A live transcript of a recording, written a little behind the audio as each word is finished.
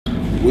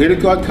Where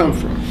did God come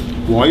from?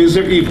 Why is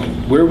there evil?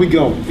 Where are we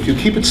going? If you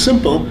keep it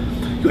simple,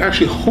 you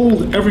actually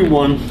hold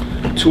everyone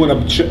to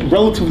an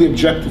relatively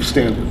objective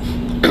standard.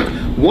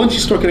 Once you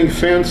start getting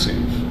fancy,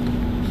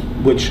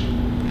 which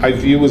I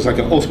view as like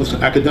an ultimate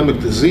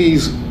academic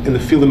disease in the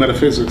field of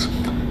metaphysics,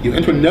 you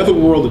enter another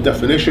world of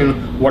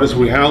definition. What is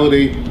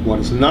reality? What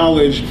is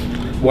knowledge?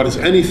 What is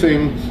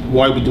anything?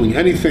 Why are we doing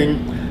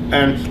anything?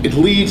 And it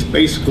leads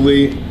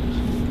basically,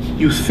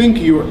 you think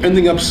you're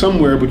ending up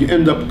somewhere, but you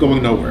end up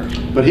going nowhere.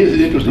 But here's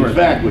an interesting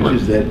fact, which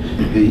is that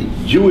the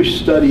Jewish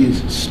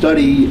studies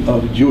study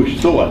of Jewish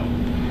thought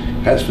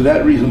has for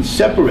that reason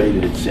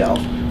separated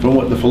itself from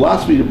what the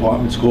philosophy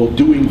departments call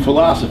doing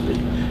philosophy.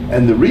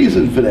 And the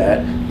reason for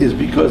that is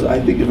because I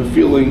think of a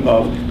feeling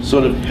of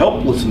sort of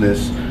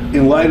helplessness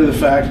in light of the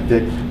fact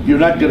that you're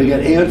not going to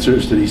get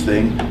answers to these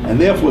things, and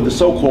therefore the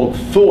so-called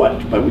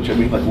thought, by which I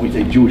mean like when we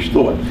say Jewish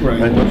thought,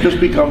 right, just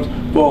becomes,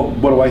 well,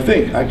 what do I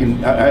think? I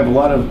have a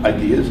lot of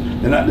ideas.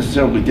 They're not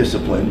necessarily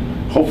disciplined.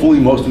 Hopefully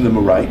most of them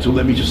are right, so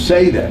let me just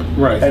say them.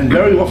 Right. And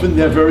very often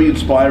they're very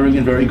inspiring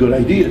and very good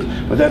ideas.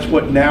 But that's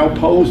what now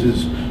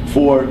poses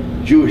for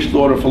Jewish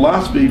thought or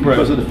philosophy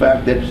because of the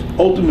fact that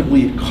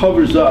ultimately it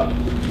covers up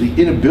the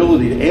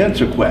inability to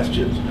answer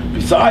questions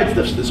besides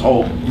this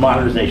whole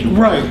modernization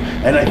process.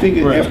 And I think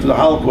after the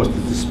Holocaust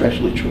it's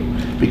especially true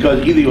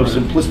because either you have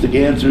simplistic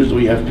answers or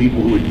you have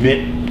people who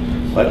admit,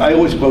 like I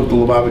always quote the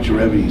Lubavitcher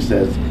Rebbe, he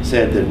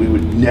said that we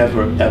would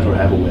never ever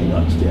have a way to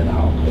understand the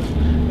Holocaust.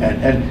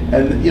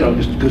 And you know,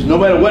 because no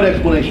matter what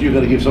explanation you're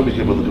going to give, somebody's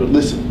going to go,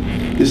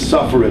 listen, this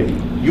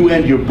suffering, you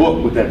end your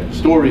book with that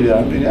story there.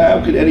 I mean,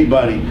 how could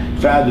anybody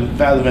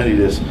fathom any of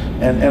this?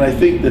 And I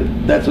think that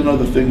that's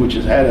another thing which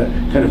has had a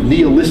kind of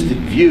nihilistic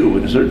view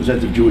in a certain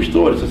sense of Jewish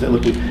thought. Is to say,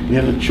 look, we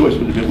have a choice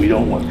but admit we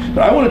don't want.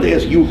 But I wanted to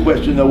ask you a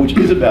question though, which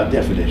is about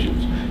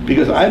definitions,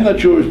 because I'm not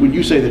sure when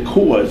you say the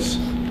cause,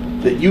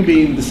 that you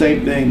mean the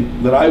same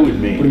thing that I would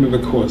mean. What do you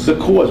mean the cause? The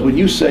cause. When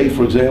you say,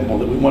 for example,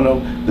 that we want to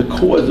know the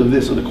cause of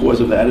this or the cause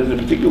of that, in a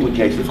particular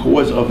case, the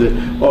cause of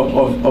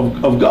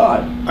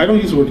God. I don't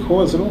use the word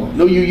cause at all.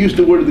 No, you used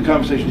the word of the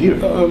conversation here.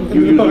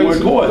 You use the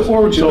word cause. The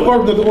origin. So,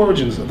 the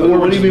origins. What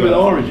do you mean by the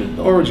origin?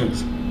 The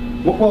origins.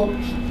 Well,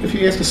 if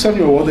you ask a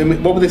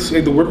 7-year-old, what would they say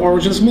the word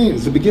origins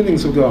means? The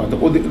beginnings of God,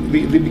 or the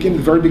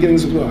very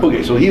beginnings of God.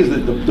 Okay, so here's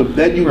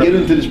then you get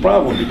into this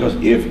problem, because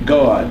if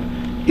God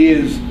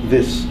is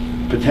this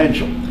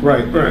potential.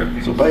 Right.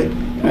 So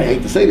I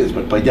hate to say this,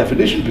 but by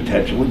definition,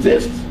 potential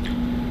exists.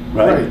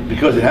 Right?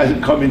 Because it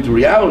hasn't come into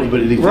reality, but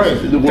it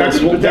exists in the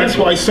world. That's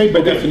why I say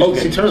by definition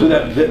it's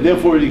eternal. So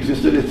therefore it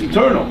exists and it's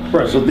eternal.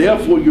 Right. So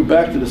therefore you're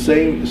back to the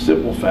same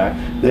simple fact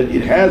that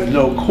it has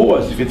no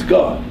cause if it's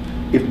God.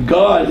 If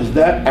God is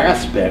that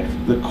aspect,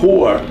 the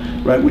core,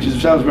 right, which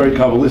sounds very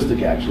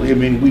Kabbalistic actually. I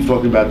mean, we've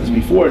talked about this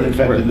before, and in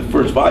fact in the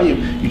first volume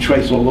you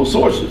trace all those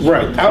sources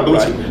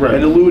outright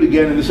and allude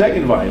again in the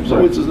second volume.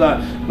 So this is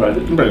not right.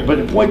 But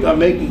the point I'm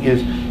making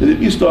is that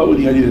if you start with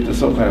the idea that there's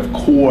some kind of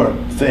core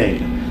thing,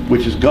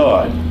 which is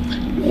God,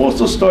 it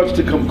also starts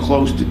to come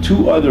close to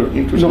two other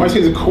interesting... No, I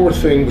say the core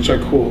thing, which I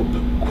call the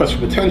quest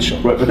for potential.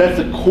 Right, but that's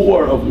the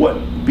core of what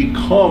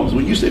becomes,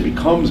 when you say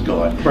becomes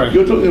God,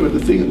 you're talking about the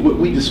thing, what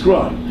we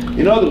describe.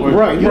 In other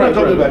words, you're not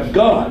talking about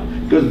God,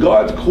 because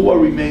God's core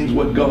remains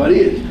what God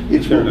is.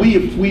 It's what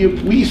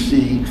we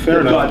see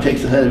that God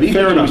takes the head of each.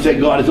 We say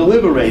God is a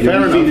liberator.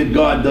 We see that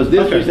God does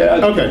this. We say,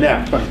 okay.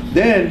 Now,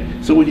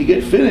 then, so when you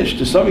get finished,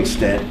 to some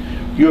extent,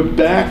 you're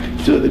back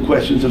to the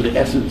questions of the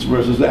essence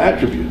versus the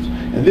attributes.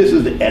 And this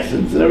is the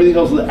essence, and everything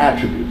else is the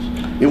attributes.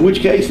 In which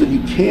case, then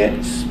you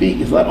can't speak,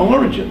 it's not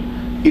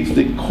origin. It's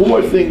the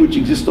core thing which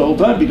exists the whole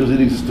time because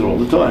it existed all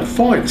the time.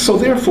 Fine. So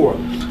therefore,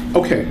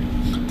 okay,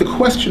 the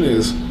question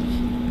is,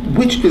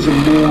 which is a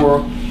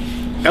more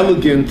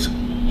elegant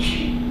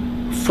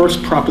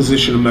first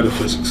proposition of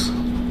metaphysics?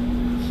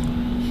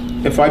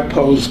 If I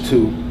pose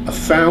to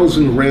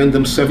 1,000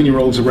 random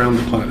 7-year-olds around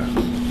the planet,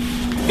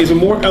 is it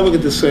more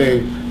elegant to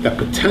say that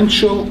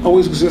potential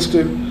always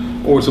existed,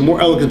 or is it more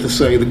elegant to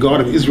say the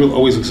God of Israel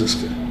always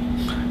existed?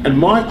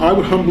 And I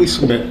would humbly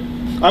submit,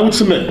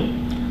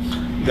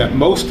 that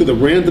most of the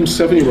random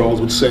 7-year-olds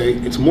would say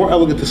it's more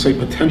elegant to say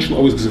potential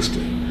always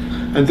existed.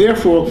 And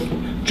therefore,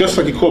 just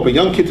like you call up a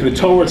young kid to the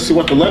Torah to see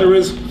what the letter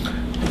is,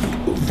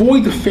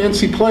 avoid the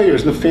fancy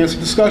players and the fancy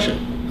discussion.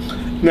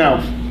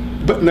 Now,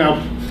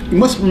 you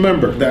must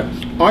remember that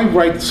I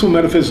write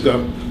Summa Metaphysica,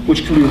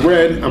 which can be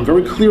read, I'm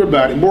very clear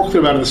about it, more clear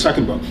about it in the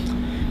second book.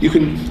 You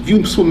can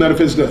view Summa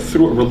Metaphysica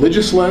through a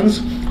religious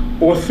lens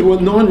or through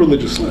a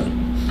non-religious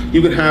lens.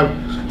 You can have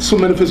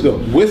Summa Metaphysica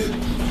with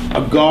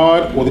a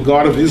God or the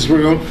God of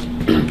Israel,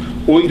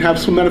 or you can have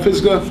Summa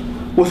Metaphysica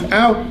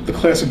without the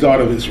classic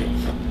God of Israel.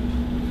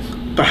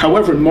 But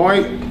however, in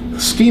my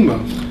schema,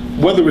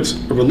 whether it's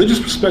a religious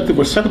perspective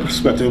or a secular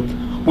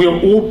perspective, we are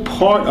all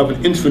part of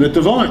an infinite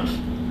divine.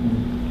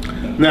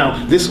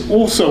 Now, this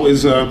also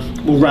is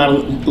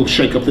will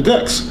shake up the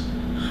decks,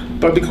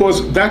 but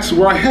because that's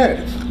where I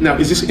head. Now,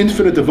 is this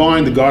infinite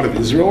divine the God of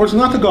Israel, or is it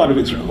not the God of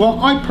Israel?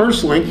 Well, I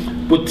personally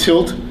would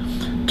tilt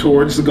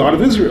towards the God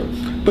of Israel,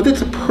 but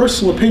that's a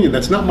personal opinion.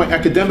 That's not my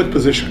academic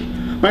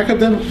position. My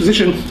academic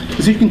position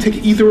is you can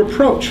take either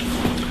approach.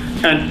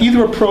 And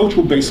either approach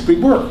will basically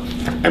work.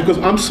 And because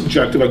I'm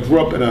subjective, I grew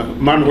up in a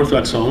modern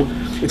Orthodox home,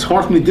 it's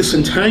hard for me to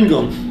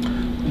disentangle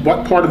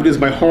what part of it is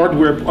my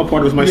hardware, what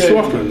part of it is my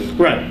software.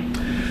 Right.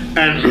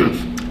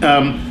 And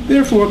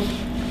therefore,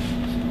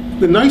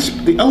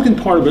 the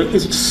elegant part of it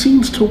is it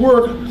seems to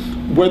work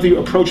whether you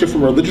approach it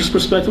from a religious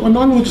perspective or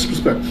non-religious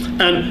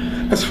perspective.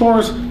 And as far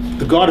as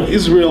the God of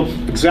Israel,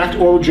 exact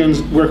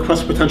origins, where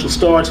quest potential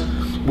starts,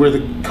 where the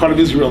God of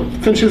Israel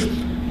finishes,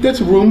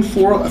 there's room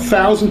for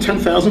 1,000,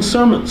 10,000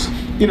 sermons.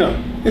 You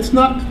know, it's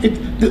not,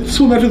 the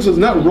Summa Metaphysica does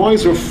not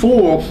rise or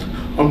fall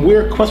on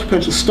where quest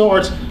potential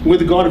starts, where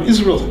the God of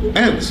Israel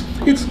ends.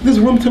 There's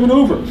room to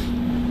maneuver.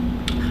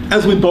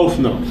 As we both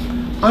know,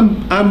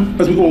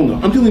 as we all know,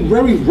 I'm dealing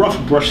very rough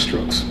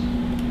brushstrokes.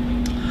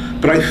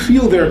 But I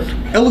feel they're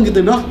elegant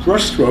enough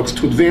brushstrokes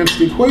to advance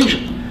the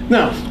equation.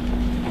 Now,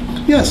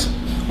 yes,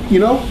 you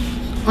know,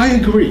 I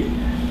agree.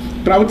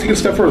 But I would take it a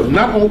step further.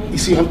 Not only, you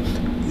see,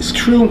 it's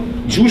true,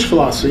 Jewish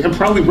philosophy, and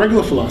probably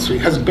regular philosophy,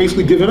 has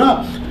basically given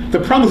up. The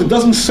problem is it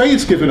doesn't say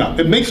it's given up.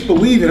 It makes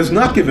believe it has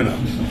not given up.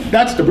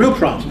 That's the real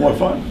problem. It's more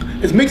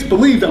fun. It makes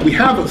believe that we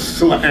have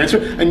a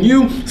answer, and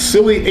you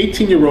silly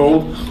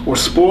 18-year-old or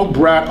spoiled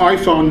brat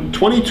iPhone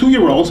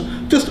 22-year-olds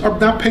just are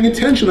not paying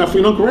attention enough,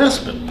 you don't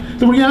grasp it.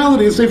 The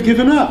reality is they've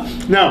given up.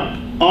 Now,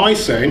 I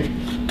say,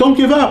 don't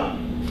give up.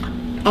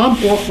 I'm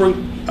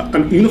offering a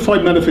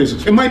unified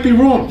metaphysics. It might be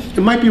wrong,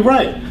 it might be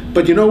right,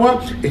 but you know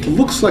what? It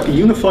looks like a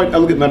unified,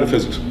 elegant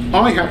metaphysics.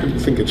 I happen to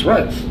think it's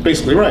right,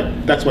 basically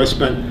right. That's why I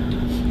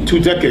spent 2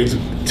 decades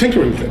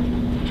tinkering with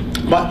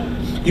it. But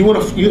you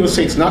want to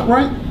say it's not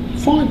right?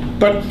 Fine.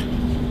 But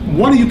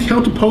what are you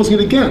counterposing it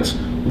against?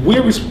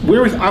 Where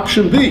is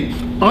option B?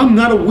 I'm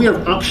not aware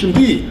of option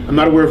B. I'm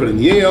not aware of it in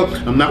Yale.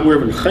 I'm not aware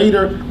of it in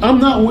Cheder. I'm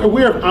not aware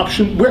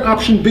of where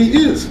option B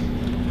is.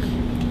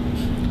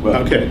 Well,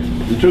 okay.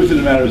 The truth of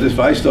the matter is, if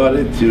I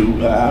started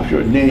to after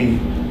a name,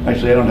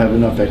 actually I don't have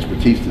enough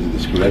expertise to do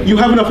this, correct? You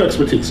have enough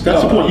expertise.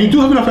 That's the point. You do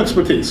have enough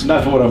expertise.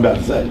 Not for what I'm about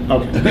to say.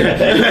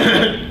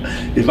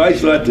 Okay. If I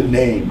start to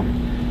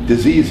name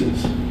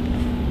diseases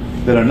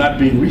that are not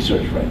being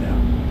researched right now,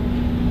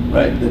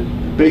 right?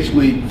 That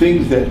basically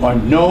things that are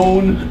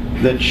known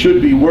that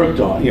should be worked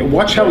on. Yeah,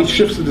 watch how he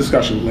shifts the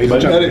discussion, ladies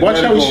and gentlemen.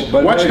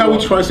 Watch how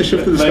he tries to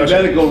shift the discussion.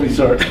 By medical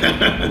research,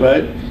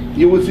 right?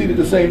 You would see that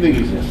the same thing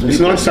exists. It's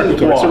non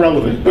sequitur. It's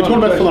irrelevant. We're talking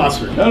about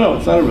philosophy. No,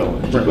 it's not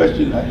irrelevant. It's a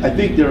question. I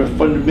think there are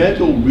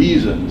fundamental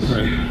reasons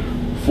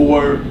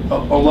for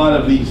a lot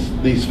of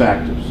these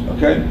factors.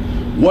 Okay,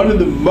 one of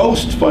the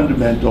most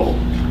fundamental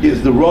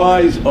is the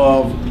rise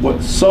of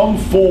what some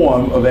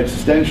form of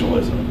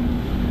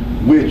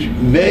existentialism, which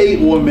may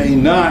or may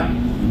not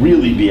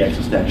really be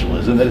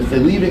existentialism, that is, they're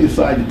leaving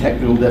aside the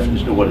technical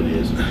definition of what it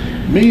is,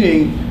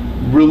 meaning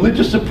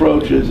religious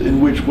approaches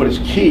in which what is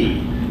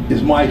key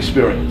is my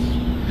experience.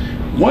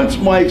 Once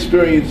my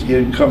experience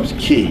becomes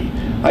key,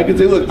 I can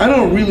say, look, I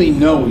don't really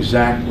know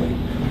exactly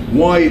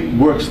why it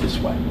works this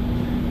way,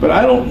 but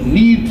I don't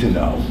need to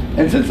know.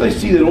 And since I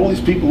see that all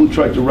these people who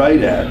tried to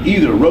write at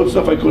either wrote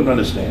stuff I couldn't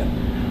understand,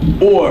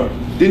 or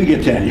didn't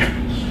get tenure,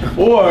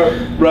 or,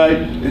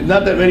 right,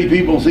 not that many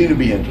people seem to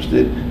be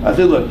interested, I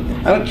said, look,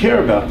 I don't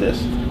care about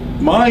this.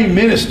 My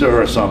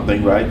minister or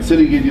something, right,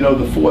 sitting in,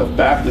 the Fourth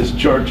Baptist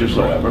Church or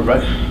so ever,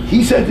 right,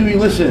 he said to me,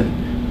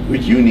 listen,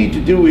 what you need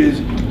to do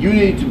is you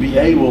need to be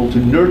able to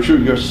nurture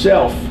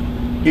yourself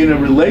in a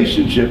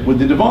relationship with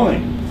the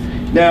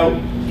divine. Now,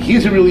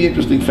 here's a really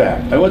interesting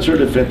fact. I once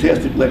heard a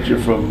fantastic lecture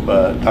from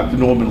Dr.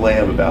 Norman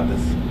Lamb about this.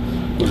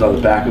 It was on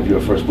the back of your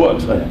first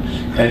book.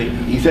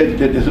 And he said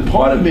that there's a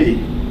part of me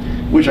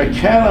which I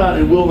cannot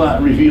and will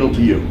not reveal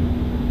to you.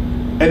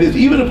 And there's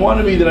even a part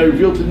of me that I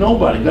reveal to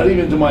nobody, not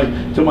even to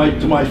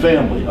my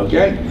family,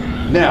 okay?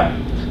 Now,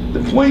 the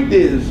point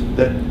is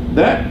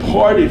that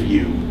part of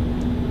you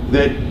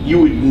that you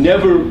would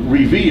never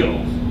reveal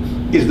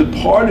is the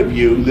part of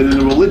you that in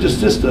a religious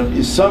system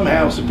is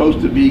somehow supposed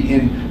to be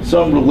in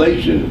some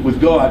relation with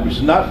God, which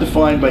is not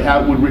defined by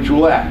outward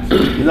ritual acts.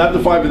 It's not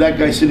defined by that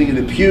guy sitting in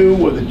the pew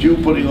or the Jew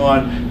putting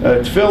on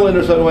tefillin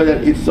or something like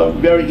that. It's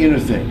some very inner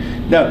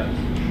thing. Now,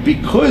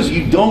 because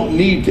you don't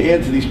need to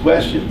answer these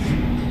questions,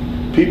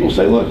 people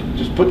say, look,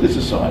 just put this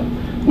aside.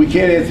 We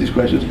can't answer these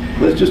questions.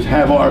 Let's just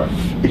have our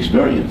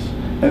experience.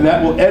 And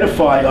that will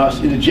edify us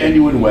in a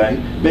genuine way,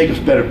 make us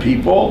better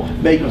people,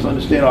 make us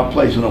understand our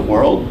place in the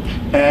world.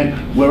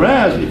 And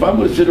whereas, if I'm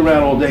going to sit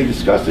around all day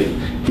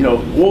discussing,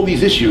 all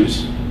these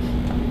issues,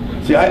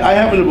 see, I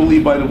happen to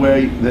believe, by the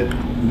way, that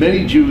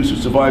many Jews who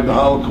survived the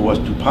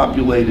Holocaust, who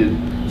populated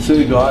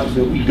synagogues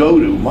that we go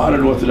to,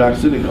 modern Orthodox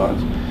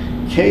synagogues,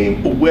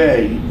 came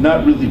away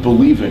not really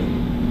believing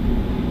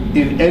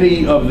in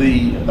any of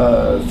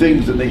the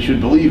things that they should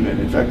believe in.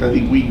 In fact, I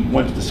think we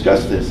once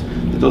discussed this,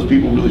 that those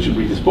people really should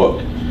read this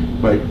book,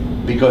 right?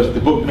 Because the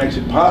book makes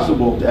it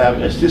possible to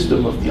have a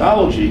system of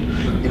theology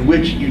in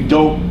which you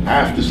don't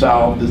have to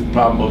solve this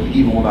problem of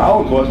evil in the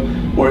Holocaust,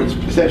 or it's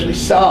essentially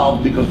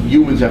solved because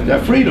humans have to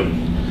have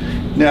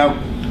freedom. Now,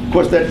 Of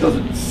course, that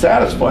doesn't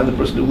satisfy the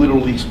person who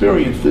literally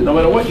experienced it. No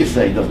matter what you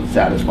say, it doesn't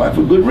satisfy.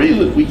 For good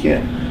reason, we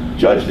can't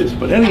judge this.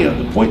 But anyhow,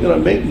 the point that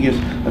I'm making is,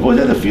 I've always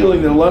had the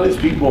feeling that a lot of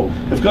these people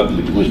have come to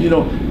the conclusion, I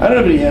don't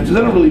have any answers, I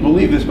don't really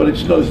believe this, but I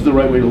just know this is the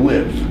right way to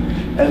live.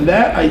 And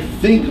that, I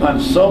think, on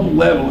some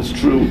level is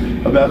true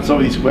about some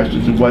of these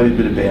questions and why they've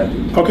been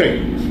abandoned.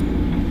 Okay,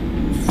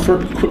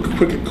 for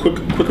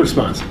quick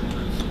response.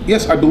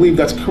 Yes, I believe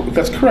that's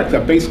correct,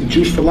 that basic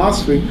Jewish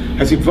philosophy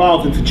has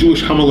evolved into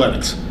Jewish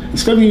homiletics.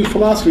 Instead of giving you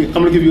philosophy,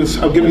 I'll give you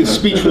a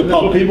speech for the public.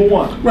 That's what people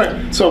want.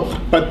 Right. So,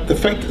 but the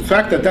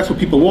fact that that's what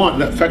people want,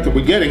 and that fact that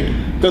we're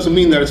getting, doesn't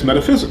mean that it's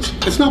metaphysics.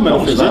 It's not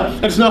metaphysics,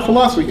 and it's not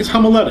philosophy. It's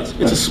homiletics.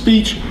 It's a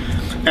speech,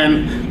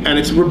 and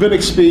it's a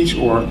rabbinic speech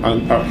or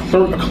a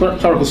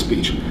clerical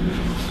speech.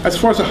 As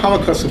far as the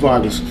Holocaust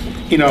survivors,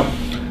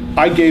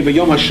 I gave a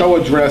Yom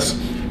HaShoah address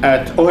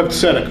at Ohev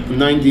Tzedek,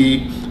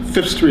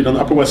 95th Street on the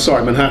Upper West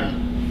Side, Manhattan.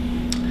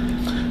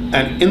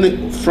 And in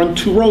the front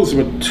 2 rows,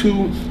 there were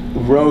 2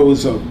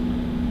 rows of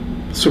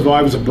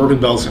survivors of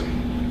Bergen-Belsen.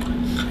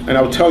 And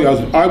I would tell you,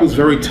 I was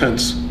very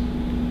tense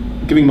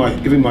giving my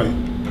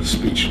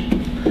speech,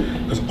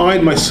 because I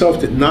myself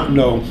did not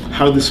know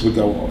how this would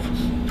go off.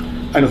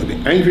 I know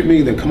they'd be angry at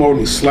me, then come over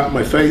and slap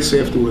my face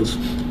afterwards.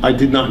 I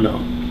did not know.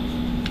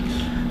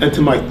 And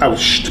to my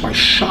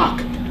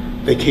shock,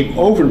 they came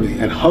over to me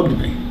and hugged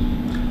me.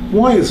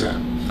 Why is that?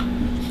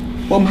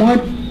 Well,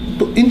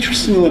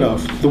 interestingly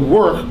enough, the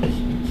work,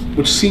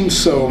 which seems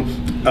so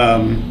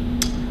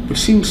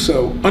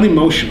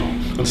unemotional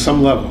on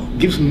some level,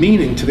 gives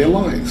meaning to their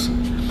lives.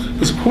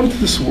 Because according to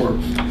this work,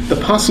 the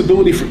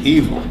possibility for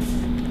evil,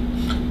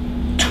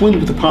 twinned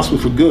with the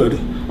possibility for good,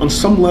 on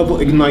some level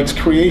ignites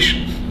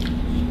creation.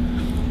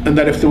 And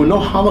that if there were no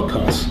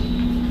Holocaust,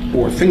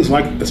 or things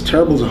like as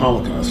terrible as a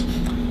Holocaust,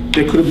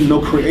 there could have been no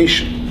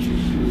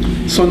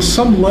creation. So on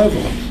some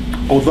level,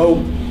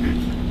 although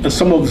on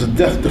some level it's a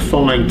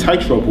death-defying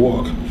tightrope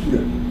walk,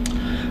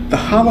 the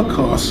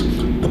Holocaust,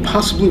 the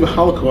possibility of a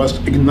Holocaust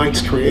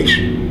ignites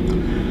creation.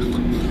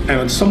 And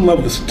on some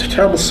level, this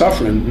terrible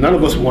suffering, none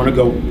of us want to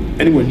go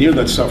anywhere near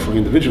that suffering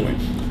individually.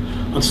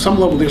 On some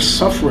level, their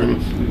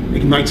suffering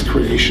ignites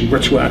creation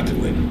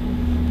retroactively.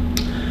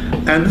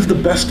 And this is the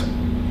best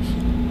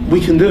we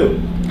can do.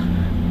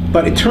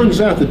 But it turns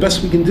out the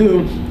best we can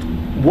do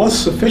was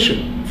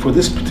sufficient for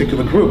this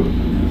particular group.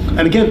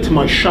 And again, to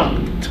my shock,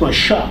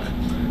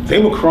 they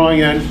were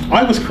crying and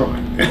I was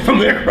crying. And from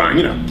there crying,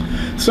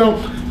 So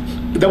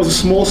that was a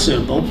small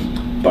sample,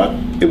 but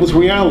it was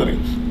reality.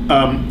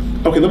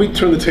 Okay, let me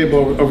turn the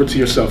table over to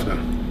yourself now.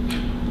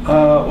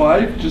 Well,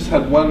 I just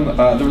had one,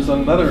 there was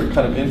another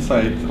kind of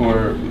insight,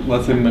 or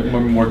let's say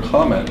more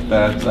comment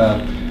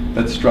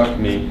that struck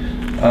me,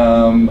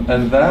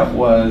 and that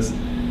was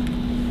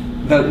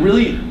that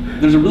really,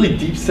 there's a really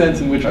deep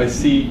sense in which I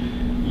see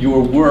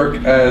your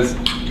work as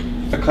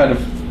a kind of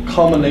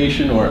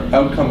culmination or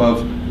outcome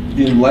of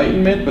the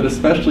Enlightenment, but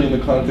especially in the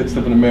context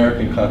of an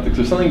American context.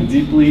 There's something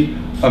deeply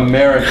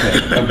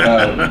American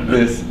about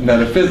this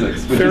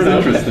metaphysics, which is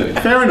interesting.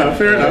 Fair enough.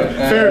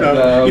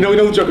 We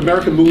know the joke,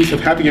 American movies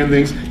have happy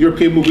endings,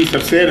 European movies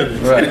have sad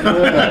endings. Right.